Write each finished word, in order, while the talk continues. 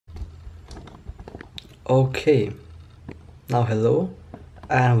Okay, now hello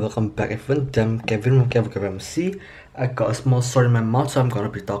and welcome back everyone. I'm Kevin from Kevin MC. I got a small sore in my mouth, so I'm gonna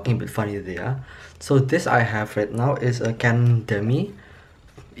be talking a bit funny there. So this I have right now is a Canon Demi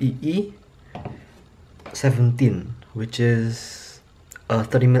EE17, which is a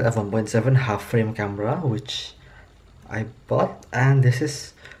 30mm f1.7 half frame camera, which I bought, and this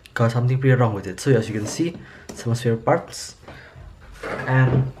is got something pretty wrong with it. So as you can see, some spare parts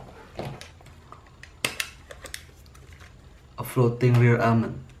and a floating rear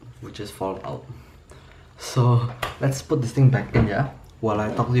element which is fallen out. So let's put this thing back in, yeah, while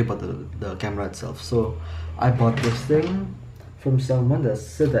I talk to you about the camera itself. So I bought this thing from someone that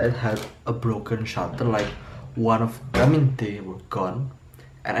said that it had a broken shutter, like they were gone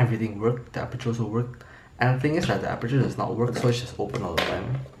and everything worked, the aperture also worked, and the thing is that the aperture does not work, so it's just open all the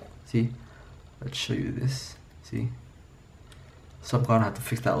time. See, let's show you this. See, so I'm gonna have to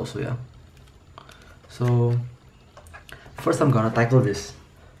fix that also, yeah. So first I'm gonna tackle this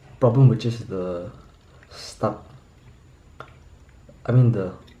problem, which is the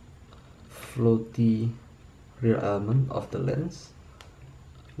floaty rear element of the lens,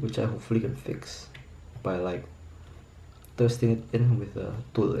 which I hopefully can fix by like twisting it in with a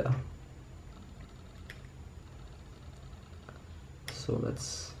tool, yeah. So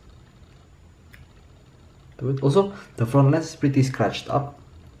let's do it. Also, the front lens is pretty scratched up.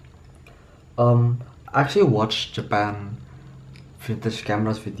 I actually watched Japan vintage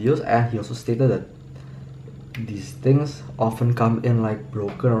cameras videos, and he also stated that these things often come in like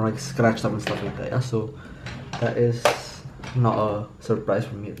broken or like scratched up and stuff like that, yeah. So that is not a surprise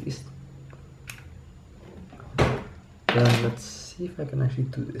for me, at least. Then let's see if I can actually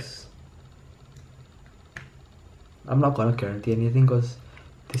do this. I'm not gonna guarantee anything because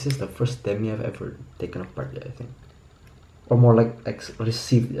this is the first Demi I've ever taken apart, yeah, I think, or more like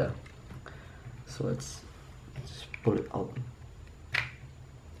received, yeah. So let's just pull it out. Here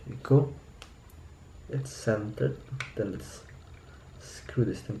we go. It's centered. Then let's screw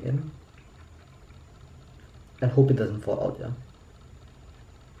this thing in and hope it doesn't fall out, yeah.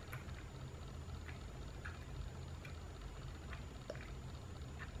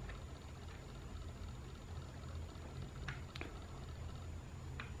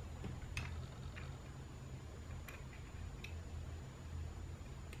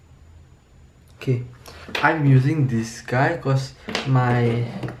 Okay, I'm using this guy because my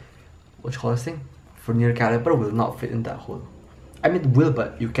vernier caliper will not fit in that hole. I mean, it will,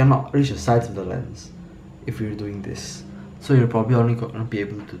 but you cannot reach the sides of the lens if you're doing this. So you're probably only gonna be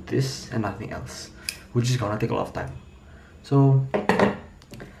able to do this and nothing else, which is gonna take a lot of time. So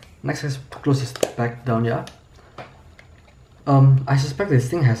next, let's close this back down, yeah. I suspect this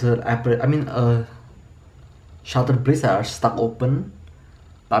thing has a shutter blades that are stuck open,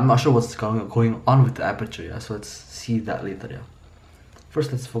 but I'm not sure what's going on with the aperture, yeah. So let's see that later, yeah.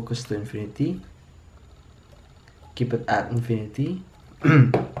 First, let's focus to infinity. Keep it at infinity.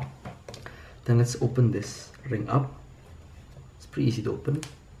 Then let's open this ring up. It's pretty easy to open.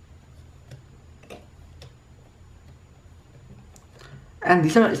 And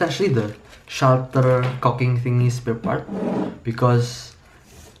these are essentially the shutter cocking thingy spare part, because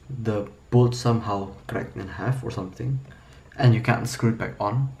the bolt somehow cracked in half or something, and you can't screw it back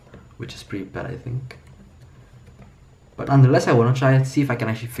on, which is pretty bad, I think. But nonetheless, I want to try and see if I can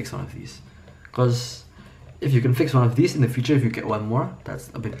actually fix one of these, because if you can fix one of these in the future, if you get one more that's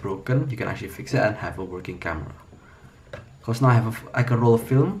a bit broken, you can actually fix it and have a working camera. Because now I have like a roll of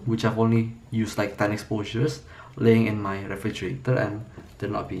film, which I've only used like 10 exposures, laying in my refrigerator, and they're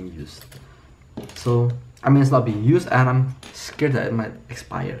not being used. So I mean, it's not being used, and I'm scared that it might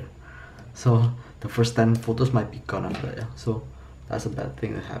expire. So the first 10 photos might be gone after that, yeah. So that's a bad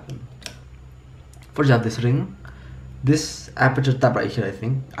thing that happened. First, you have this ring. This aperture tab right here, I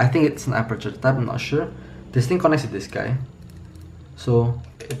think it's an aperture tab, I'm not sure. This thing connects to this guy, so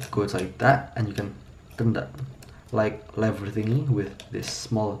it goes like that, and you can turn that like lever thingy with this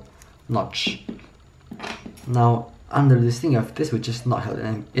small notch. Now under this thing you have this, which is not held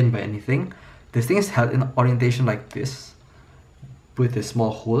in by anything. This thing is held in orientation like this, with a small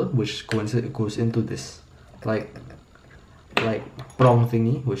hole which goes into this like prong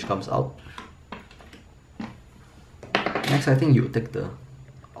thingy, which comes out. Next, I think you take the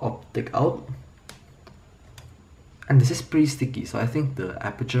optic out, and this is pretty sticky, so I think the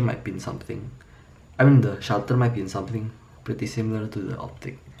aperture might be in something. The shutter might be in something pretty similar to the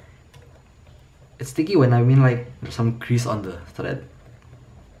optic. It's sticky when like there's some grease on the thread,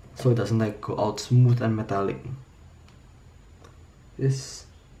 so it doesn't like go out smooth and metallic. This,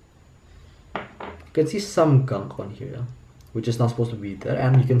 you can see some gunk on here, which is not supposed to be there,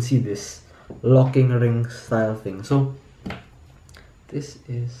 and you can see this locking ring style thing. So this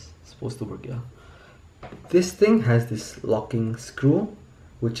is supposed to work, yeah. This thing has this locking screw,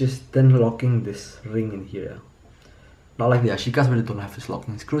 which is then locking this ring in here. Not like the Yashicas where they don't have this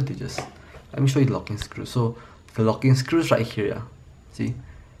locking screw, they just, let me show you the locking screw. So the locking screw is right here, yeah. See,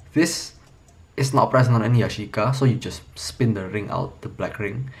 this is not present on any Yashica, so you just spin the ring out, the black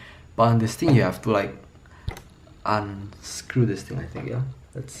ring. But on this thing you have to like unscrew this thing, I think, yeah.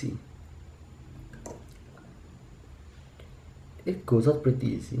 Let's see. It goes out pretty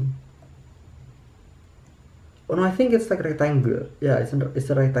easy. Oh no, I think it's like rectangle. Yeah, it's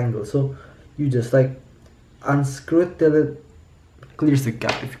a rectangle. So you just like unscrew it till it clears the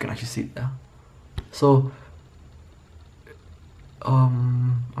gap, if you can actually see it. Yeah. So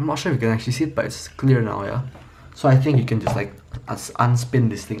I'm not sure if you can actually see it, but it's clear now. Yeah. So I think you can just like unspin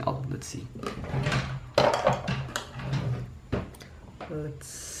this thing out. Let's see. Let's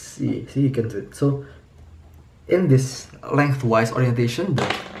see. See, you can do it. So in this lengthwise orientation,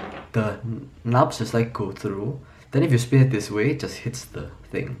 the knobs just like go through. Then if you spin it this way, it just hits the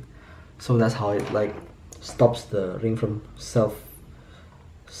thing. So that's how it like stops the ring from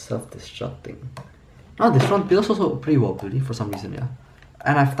self-destructing. Now this front bit is also pretty wobbly for some reason, yeah.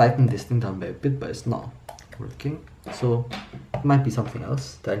 And I've tightened this thing down by a bit, but it's not working. So it might be something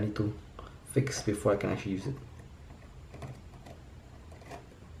else that I need to fix before I can actually use it.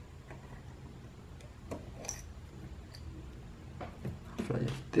 After I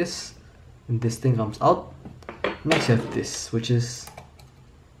have this, and this thing comes out. Next you have this, which is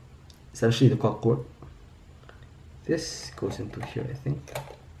essentially the clockwork. This goes into here, I think.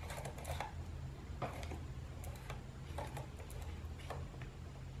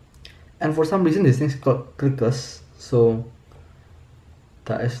 And for some reason this thing's got clickers, so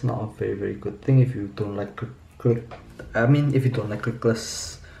that is not a very good thing if you don't like if you don't like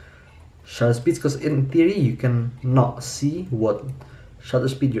clickless shutter speeds, because in theory you can not see what shutter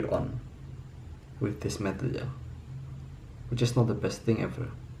speed you're on with this method, yeah. Which is not the best thing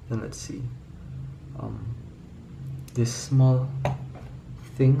ever. Then let's see. This small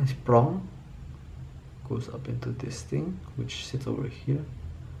thing, this prong, goes up into this thing, which sits over here.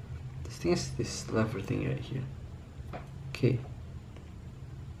 This thing is this lever thing right here. Okay.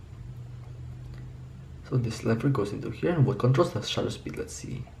 So this lever goes into here, and what controls the shutter speed? Let's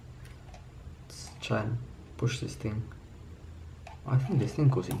see. Let's try and push this thing. I think this thing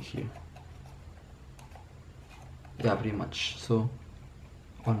goes in here. Yeah, pretty much. So,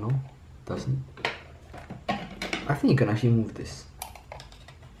 oh no, doesn't. I think you can actually move this.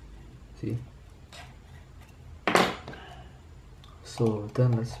 See? So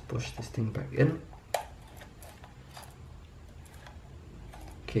then let's push this thing back in.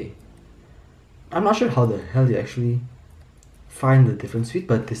 Okay. I'm not sure how the hell you actually find the different speed,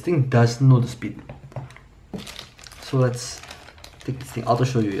 but this thing does know the speed. So let's take this thing out to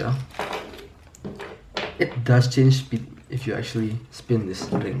show you, yeah. It does change speed if you actually spin this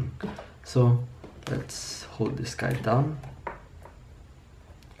ring. So let's hold this guy down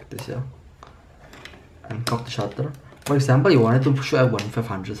like this, yeah, and cock the shutter. For example, you wanted to shoot at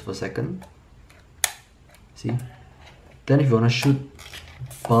 1/500th of a second. See? Then if you want to shoot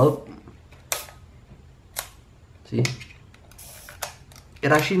bulb, see?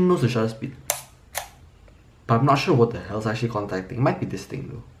 It actually knows the shutter speed. But I'm not sure what the hell's actually contacting. It might be this thing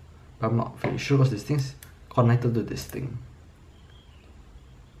though. But I'm not very sure because this thing's connected to this thing.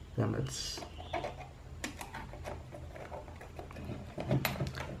 Then let's...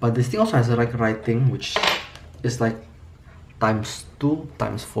 But this thing also has a like writing, which is like ×2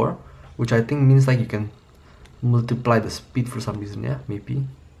 ×4, which I think means like you can multiply the speed for some reason, yeah, maybe.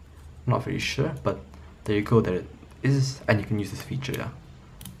 Not very sure, but there you go, there it is, and you can use this feature, yeah,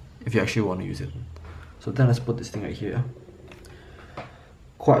 if you actually want to use it. So then let's put this thing right here.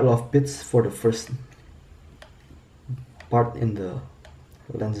 Quite a lot of bits for the first part in the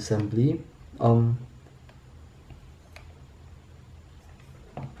lens assembly.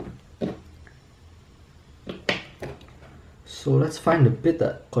 So let's find the bit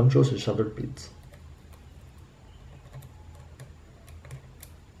that controls the shutter speeds.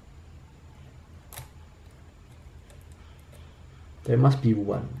 There must be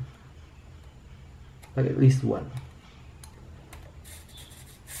one, like at least one.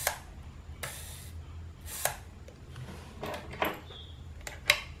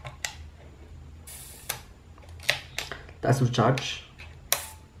 That's to charge.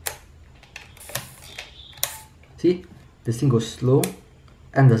 See, this thing goes slow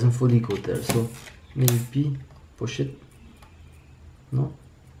and doesn't fully go there, so maybe push it. No?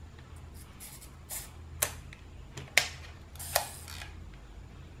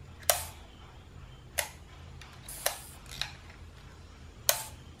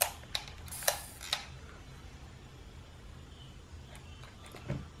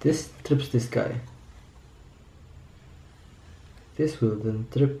 this trips this guy. This will then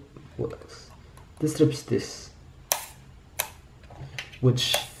trip what else? This trips this.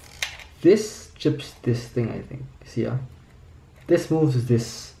 Which this trips this thing, I think. See, yeah? This moves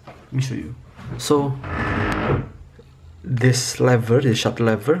this. Let me show you. So this lever, this shutter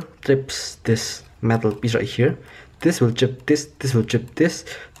lever, trips this metal piece right here. This will chip this, this will chip this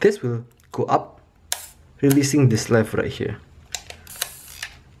will go up, releasing this lever right here.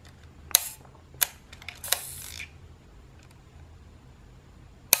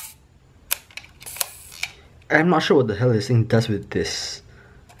 I'm not sure what the hell this thing does with this.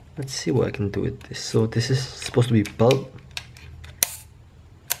 Let's see what I can do with this. So this is supposed to be bulb.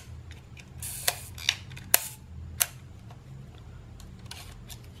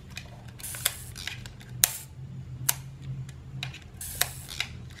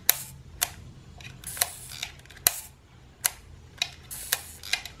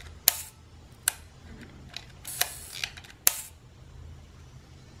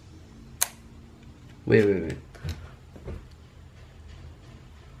 Wait.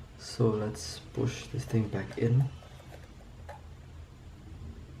 So let's push this thing back in.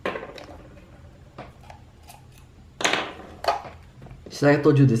 So I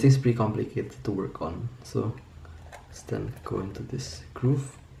told you this thing's pretty complicated to work on. So let's then go into this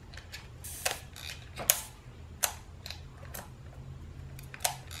groove.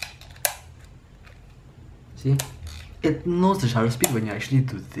 See? It knows the shutter speed when you actually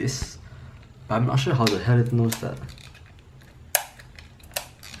do this. But I'm not sure how the hell it knows that.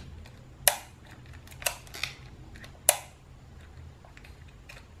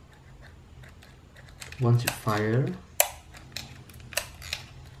 Once you fire,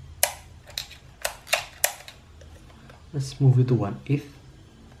 let's move it to 1/8.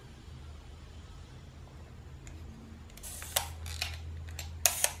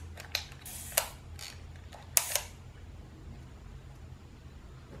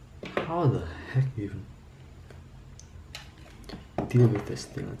 How the heck even deal with this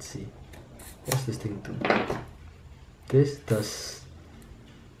thing? Let's see. What's this thing do? This does.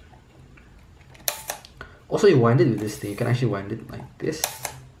 Also, you wind it with this thing. You can actually wind it like this,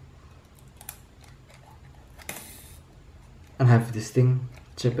 and have this thing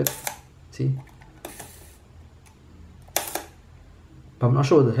chip it. See? But I'm not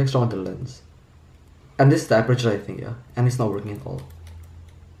sure what the heck's wrong with the lens. And this is the aperture, I think, yeah. And it's not working at all.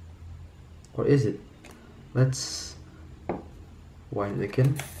 Or is it? Let's wind it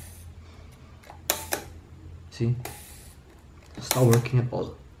again. See? It's not working at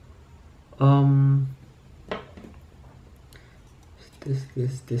all.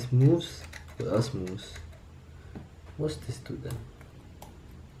 This moves. What else moves? What's this do then?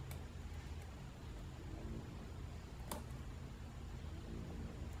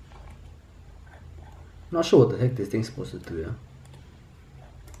 Not sure what the heck this thing's supposed to do, yeah.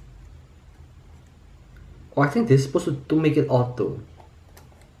 Oh, I think this is supposed to make it auto.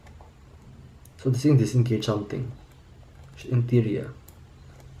 So this thing disengage something. In theory, yeah.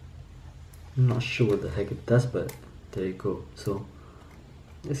 I'm not sure what the heck it does, but there you go. So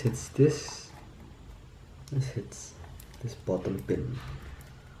this hits this. This hits this bottom pin.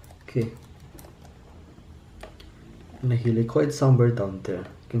 Okay. And a helicoid somewhere down there.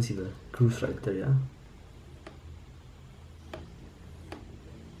 You can see the grooves right there, yeah.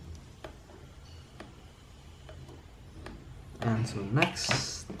 And so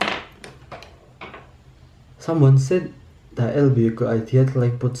next, someone said that it'll be a good idea to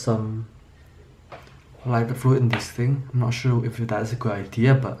like put some lighter fluid in this thing. I'm not sure if that's a good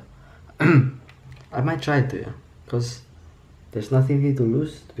idea, but I might try it there, because there's nothing to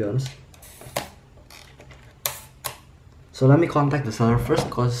lose, to be honest. So let me contact the seller first,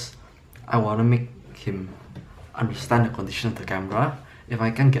 because I want to make him understand the condition of the camera. If I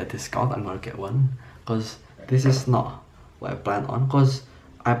can get a discount, I'm gonna get one, because this is not what I plan on. Because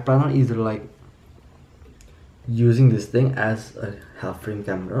I plan on either like using this thing as a half frame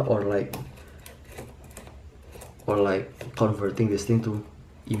camera, or like converting this thing to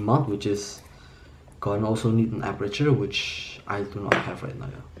E-mount, which is gonna also need an aperture, which I do not have right now,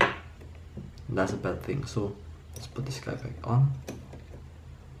 yeah. That's a bad thing. So let's put this guy back on.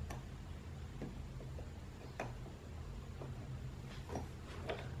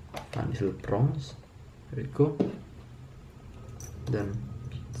 And these little prongs, there we go. Then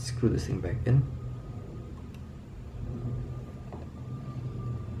screw this thing back in.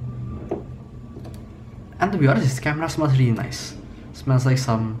 And to be honest, this camera smells really nice. It smells like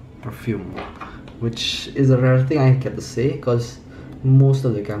some perfume, which is a rare thing I get to say, because most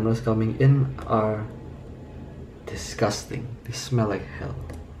of the cameras coming in are disgusting. They smell like hell.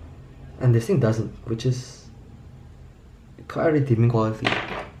 and this thing doesn't, which is quite redeeming quality.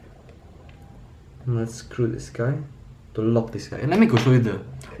 And let's screw this guy to lock this guy, and let me go show you the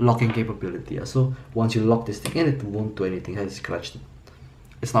locking capability. So once you lock this thing in, it won't do anything. I scratched it,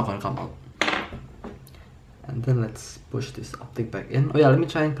 it's not gonna come out. And then let's push this optic back in. Oh yeah, let me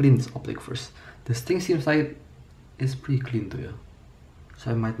try and clean this optic first. This thing seems like it's pretty clean to you,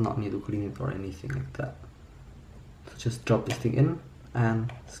 so I might not need to clean it or anything like that. So just drop this thing in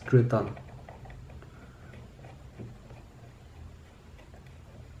and screw it down.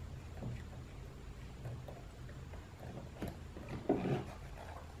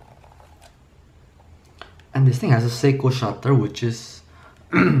 And this thing has a Seiko shutter, which is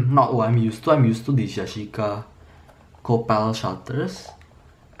not what I'm used to. I'm used to these Yashica Copal shutters,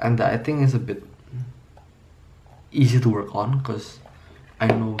 and that I think is a bit easy to work on because I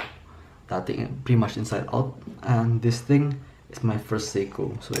know that thing pretty much inside out. And this thing is my first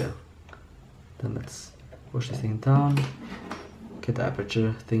Seiko, so yeah. Then let's push this thing down, get the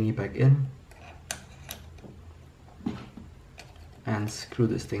aperture thingy back in, and screw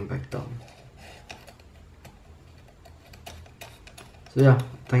this thing back down. So yeah,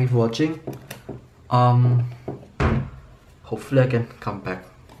 thank you for watching. Hopefully I can come back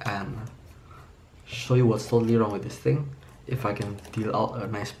and show you what's totally wrong with this thing, if I can deal out a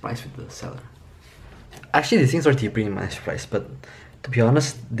nice price with the seller. Actually, these things are pretty nice price, but to be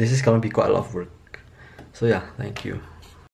honest, this is gonna be quite a lot of work. So yeah, thank you.